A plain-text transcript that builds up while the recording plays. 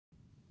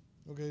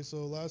Okay,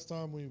 so last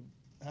time we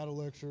had a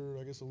lecture,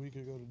 I guess a week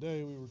ago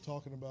today, we were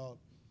talking about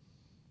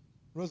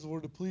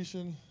reservoir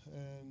depletion,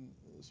 and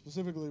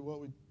specifically what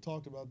we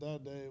talked about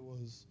that day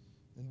was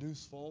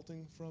induced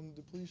faulting from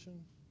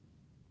depletion.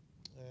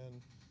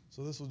 And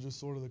so this was just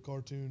sort of the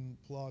cartoon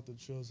plot that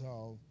shows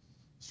how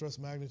stress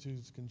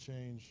magnitudes can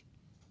change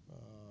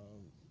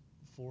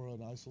for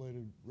an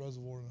isolated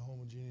reservoir in a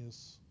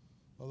homogeneous,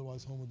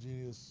 otherwise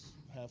homogeneous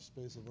half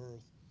space of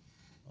Earth.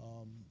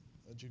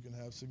 That you can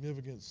have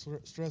significant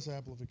stress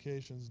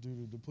amplifications due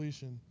to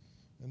depletion,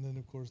 and then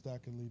of course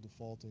that can lead to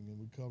faulting, and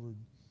we covered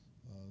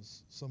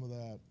some of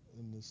that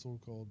in the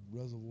so-called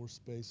reservoir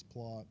space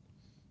plot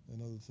and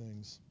other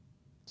things.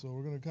 So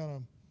we're going to kind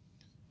of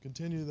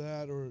continue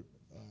that, or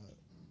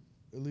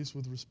at least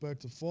with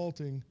respect to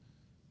faulting,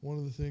 one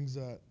of the things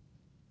that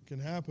can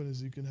happen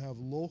is you can have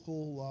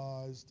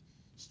localized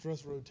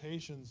stress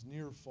rotations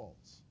near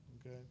faults,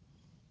 okay?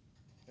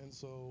 And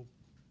so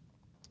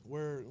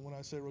when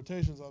I say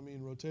rotations, I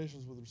mean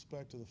rotations with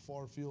respect to the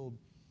far field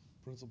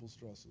principal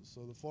stresses.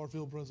 So the far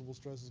field principal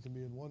stresses can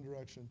be in one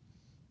direction,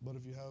 but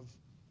if you have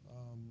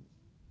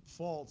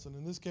faults, and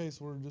in this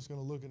case we're just going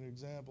to look at an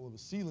example of a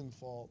sealing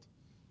fault,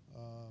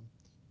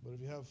 but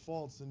if you have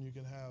faults, then you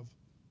can have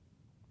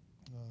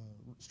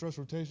stress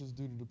rotations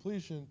due to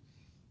depletion,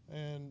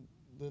 and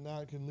then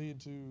that can lead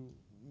to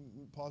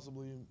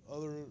possibly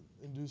other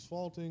induced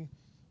faulting,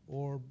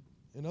 or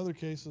in other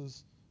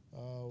cases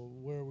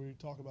where we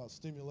talk about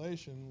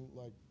stimulation,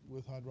 like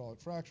with hydraulic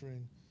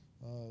fracturing,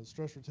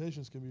 stress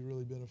rotations can be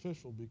really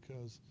beneficial,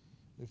 because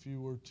if you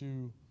were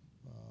to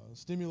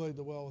stimulate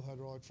the well with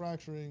hydraulic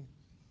fracturing,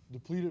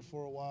 deplete it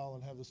for a while,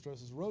 and have the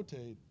stresses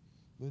rotate,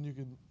 then you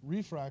could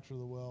refracture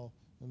the well,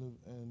 and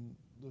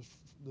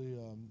the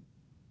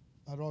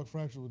hydraulic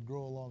fracture would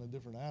grow along a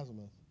different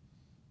azimuth.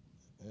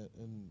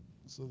 And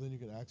so then you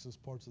could access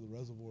parts of the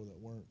reservoir that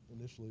weren't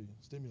initially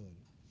stimulated.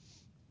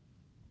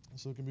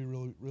 So it can be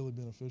really, really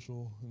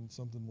beneficial, and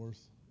something worth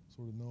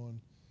sort of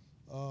knowing.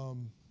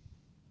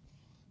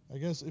 I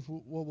guess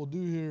what we'll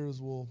do here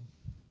is we'll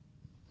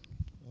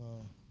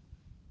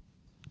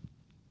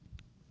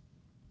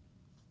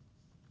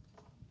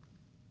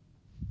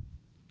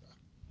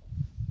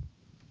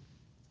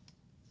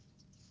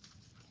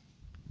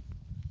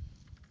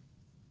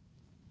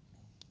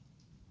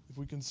if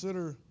we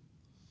consider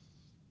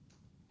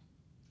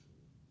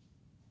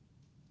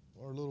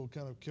our little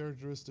kind of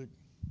characteristic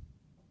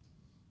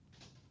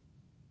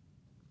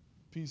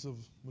piece of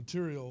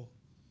material,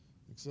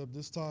 except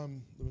this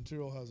time the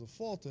material has a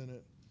fault in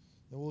it,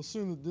 and we'll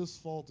assume that this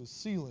fault is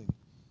sealing,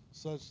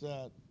 such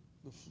that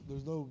the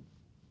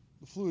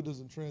fluid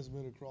doesn't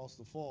transmit across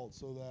the fault,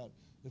 so that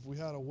if we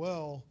had a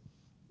well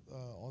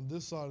on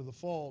this side of the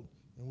fault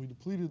and we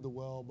depleted the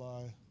well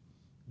by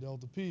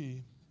delta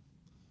P,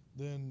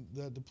 then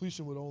that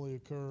depletion would only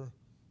occur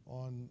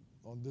on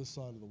this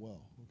side of the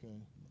well. Okay,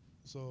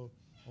 so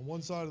on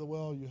one side of the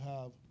well you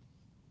have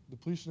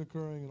depletion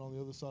occurring, and on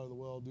the other side of the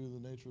well, due to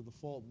the nature of the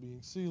fault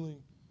being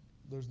sealing,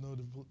 there's no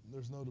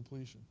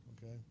depletion.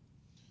 Okay,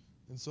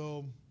 and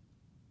so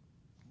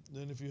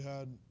then if you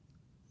had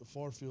a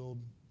far field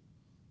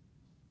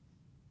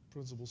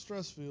principal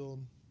stress field,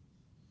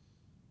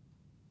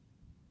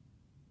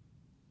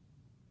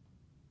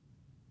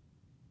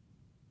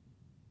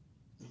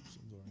 oops,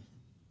 I'm sorry.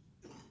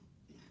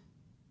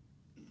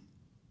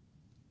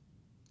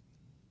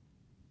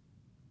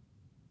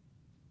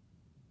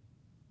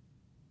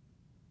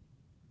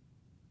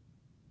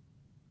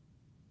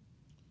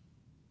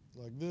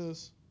 Like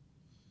this,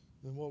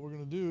 then what we're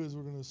going to do is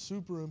we're going to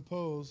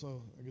superimpose,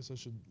 I guess I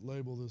should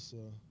label this,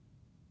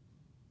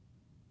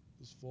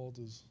 this fault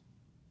is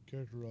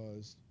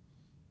characterized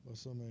by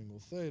some angle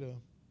theta.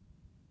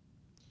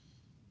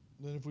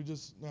 Then if we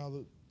just, now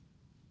that,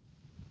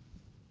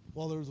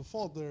 while there's a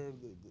fault there,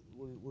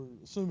 we're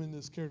assuming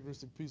this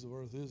characteristic piece of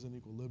Earth is in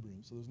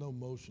equilibrium, so there's no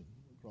motion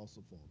across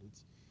the fault.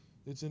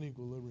 It's in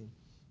equilibrium.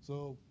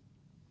 So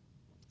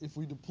if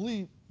we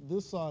deplete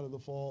this side of the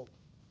fault,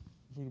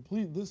 by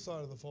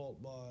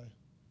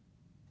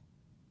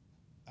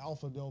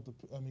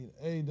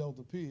A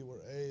delta P,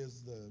 where A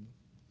is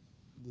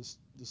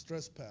the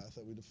stress path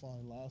that we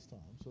defined last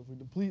time. So if we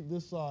deplete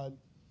this side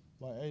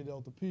by A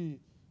delta P,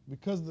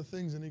 because the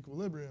thing's in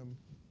equilibrium,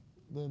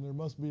 then there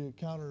must be a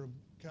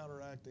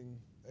counteracting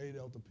A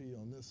delta P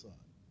on this side,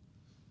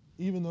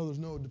 even though there's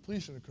no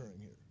depletion occurring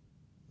here,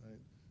 right?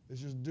 It's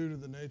just due to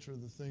the nature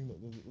of the thing,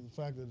 the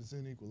fact that it's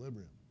in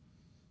equilibrium.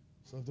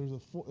 So if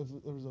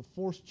there's a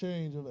force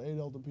change of A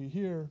delta P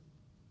here,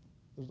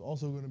 there's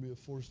also going to be a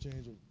force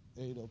change of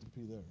A delta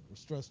P there, or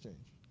stress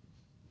change,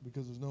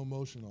 because there's no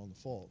motion on the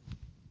fault.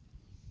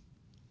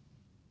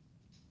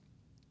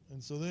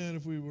 And so then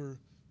if we were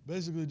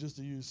basically just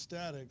to use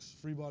statics,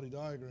 free body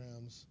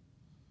diagrams,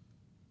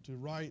 to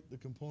write the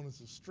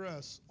components of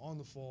stress on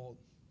the fault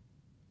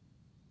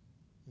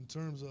in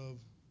terms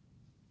of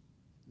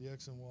the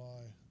X and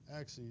Y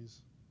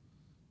axes,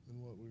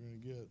 then what we're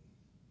going to get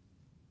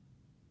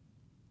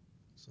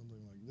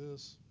something like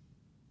this.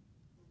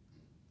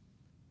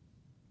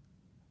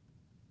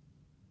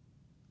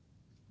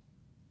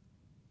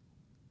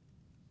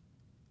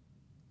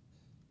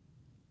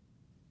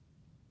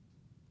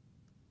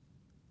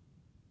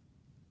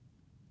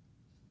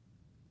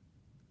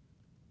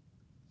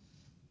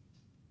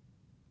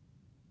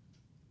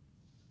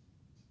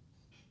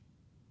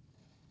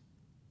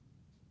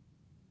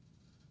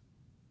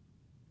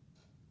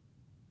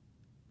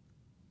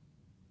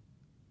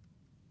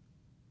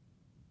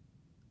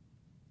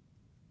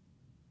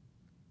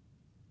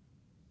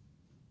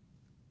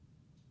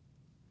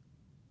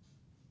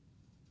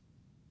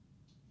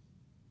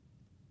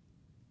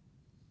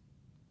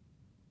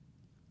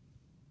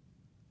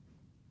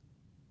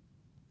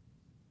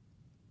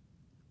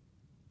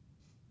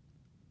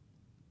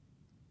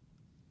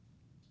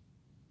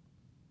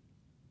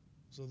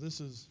 So this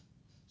is,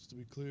 just to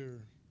be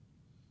clear,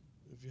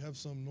 if you have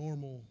some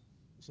normal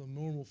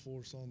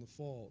force on the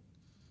fault,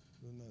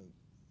 then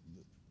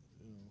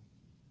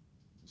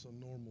some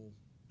normal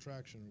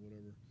traction or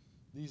whatever,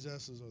 these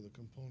S's are the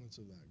components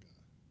of that guy.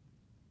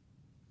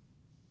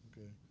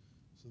 Okay,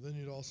 so then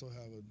you'd also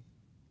have a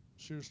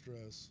shear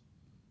stress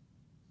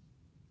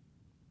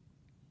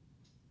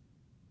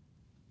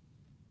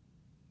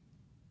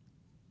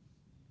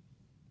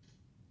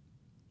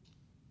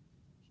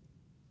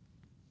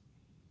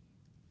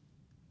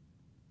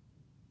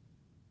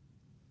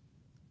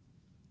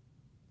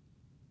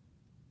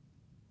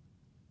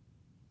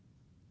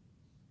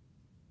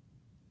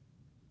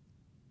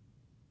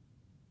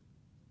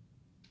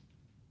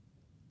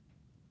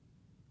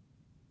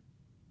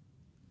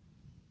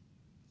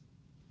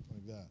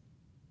like that.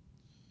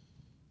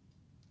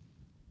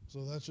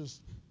 So that's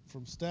just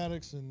from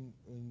statics and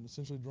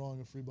essentially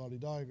drawing a free body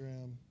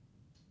diagram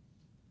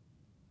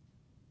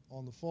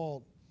on the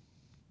fault.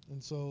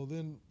 And so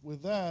then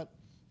with that,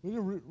 we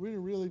didn't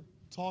really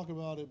talk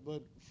about it,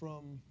 but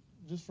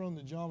just from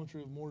the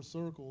geometry of Moore's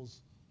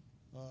circles,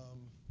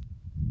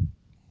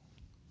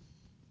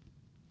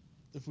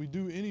 if we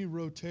do any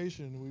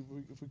rotation,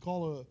 if we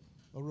call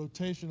a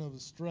rotation of a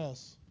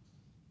stress,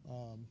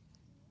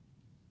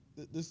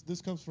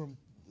 this comes from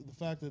the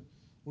fact that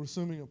we're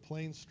assuming a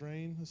plane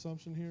strain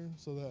assumption here,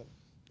 so that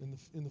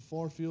in the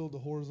far field the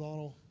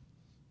horizontal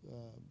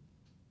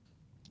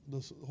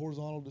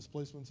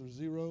displacements are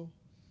 0,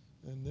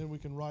 and then we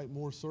can write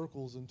more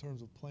circles in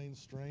terms of plane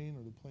strain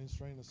or the plane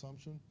strain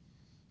assumption.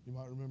 You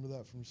might remember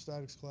that from your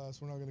statics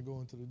class. We're not going to go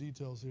into the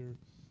details here,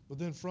 but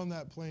then from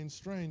that plane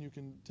strain you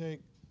can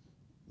take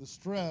the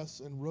stress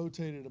and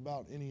rotate it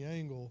about any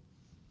angle,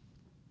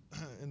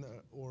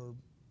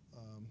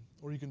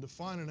 or you can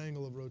define an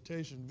angle of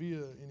rotation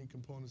via any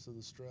components of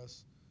the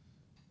stress.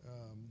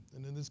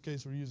 And in this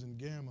case, we're using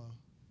gamma.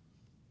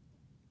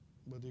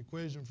 But the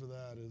equation for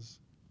that is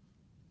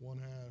 1/2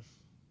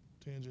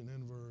 tangent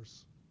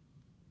inverse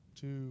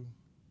 2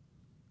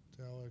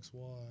 tau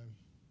xy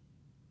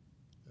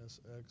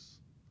sx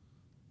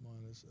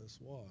minus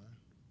sy.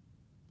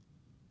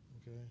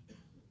 Okay?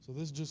 So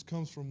this just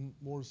comes from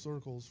Moore's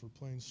circles for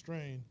plane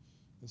strain.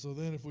 And so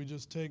then if we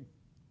just take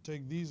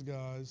these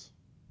guys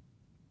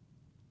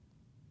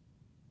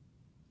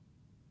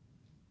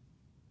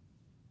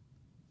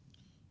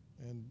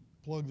and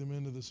plug them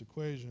into this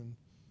equation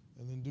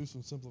and then do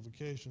some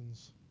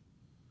simplifications,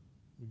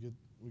 we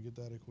get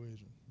that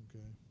equation,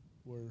 okay?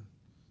 Where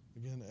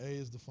again A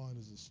is defined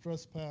as the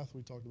stress path,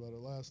 we talked about it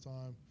last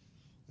time.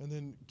 And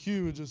then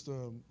Q is just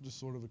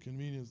sort of a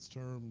convenience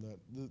term that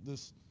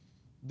this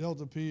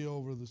delta P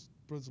over the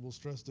principal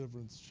stress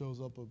difference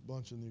shows up a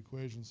bunch in the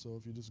equation, so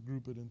if you just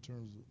group it in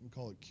terms of, we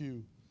call it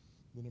Q,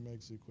 then it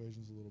makes the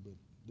equations a little bit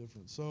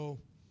different. So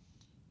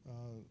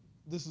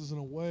this is in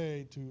a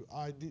way to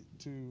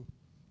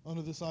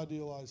under this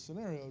idealized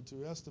scenario,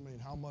 to estimate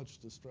how much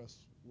the stress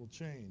will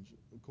change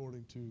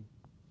according to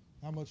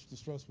how much the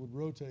stress would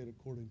rotate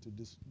according to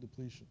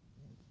depletion.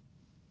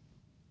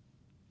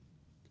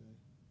 Okay.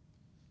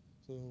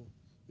 So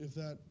if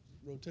that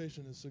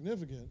rotation is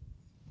significant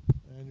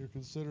and you're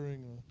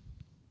considering a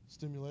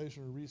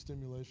stimulation or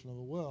re-stimulation of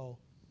a well,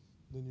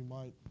 then you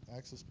might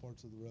access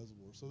parts of the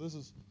reservoir. So this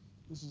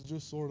is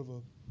just sort of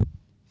a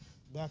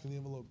back of the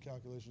envelope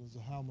calculation as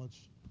to how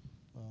much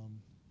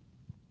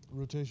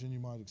rotation you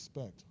might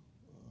expect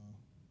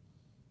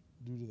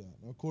due to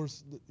that. Now, of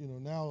course,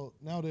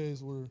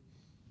 nowadays we're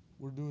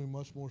doing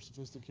much more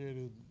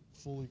sophisticated,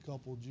 fully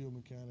coupled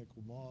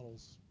geomechanical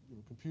models,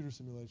 computer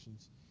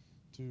simulations,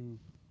 to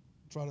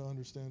try to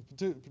understand,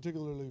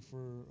 particularly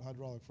for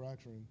hydraulic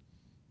fracturing.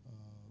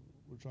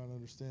 We're trying to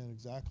understand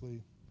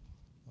exactly.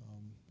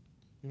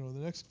 In the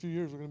next few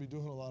years, we're going to be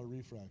doing a lot of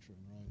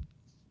refracturing, right?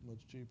 It's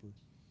much cheaper,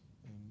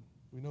 and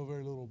we know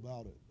very little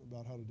about it,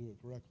 about how to do it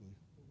correctly.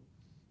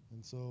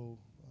 And so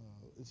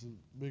it's a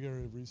big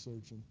area of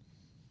research, and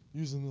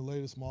using the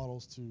latest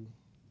models to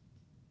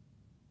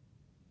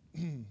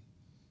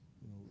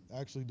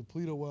actually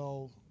deplete a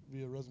well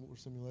via reservoir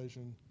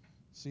simulation,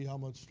 see how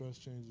much stress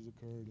changes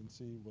occurred, and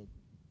see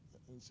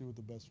what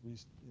the best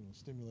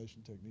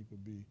stimulation technique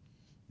would be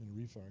in a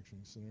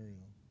refracturing scenario.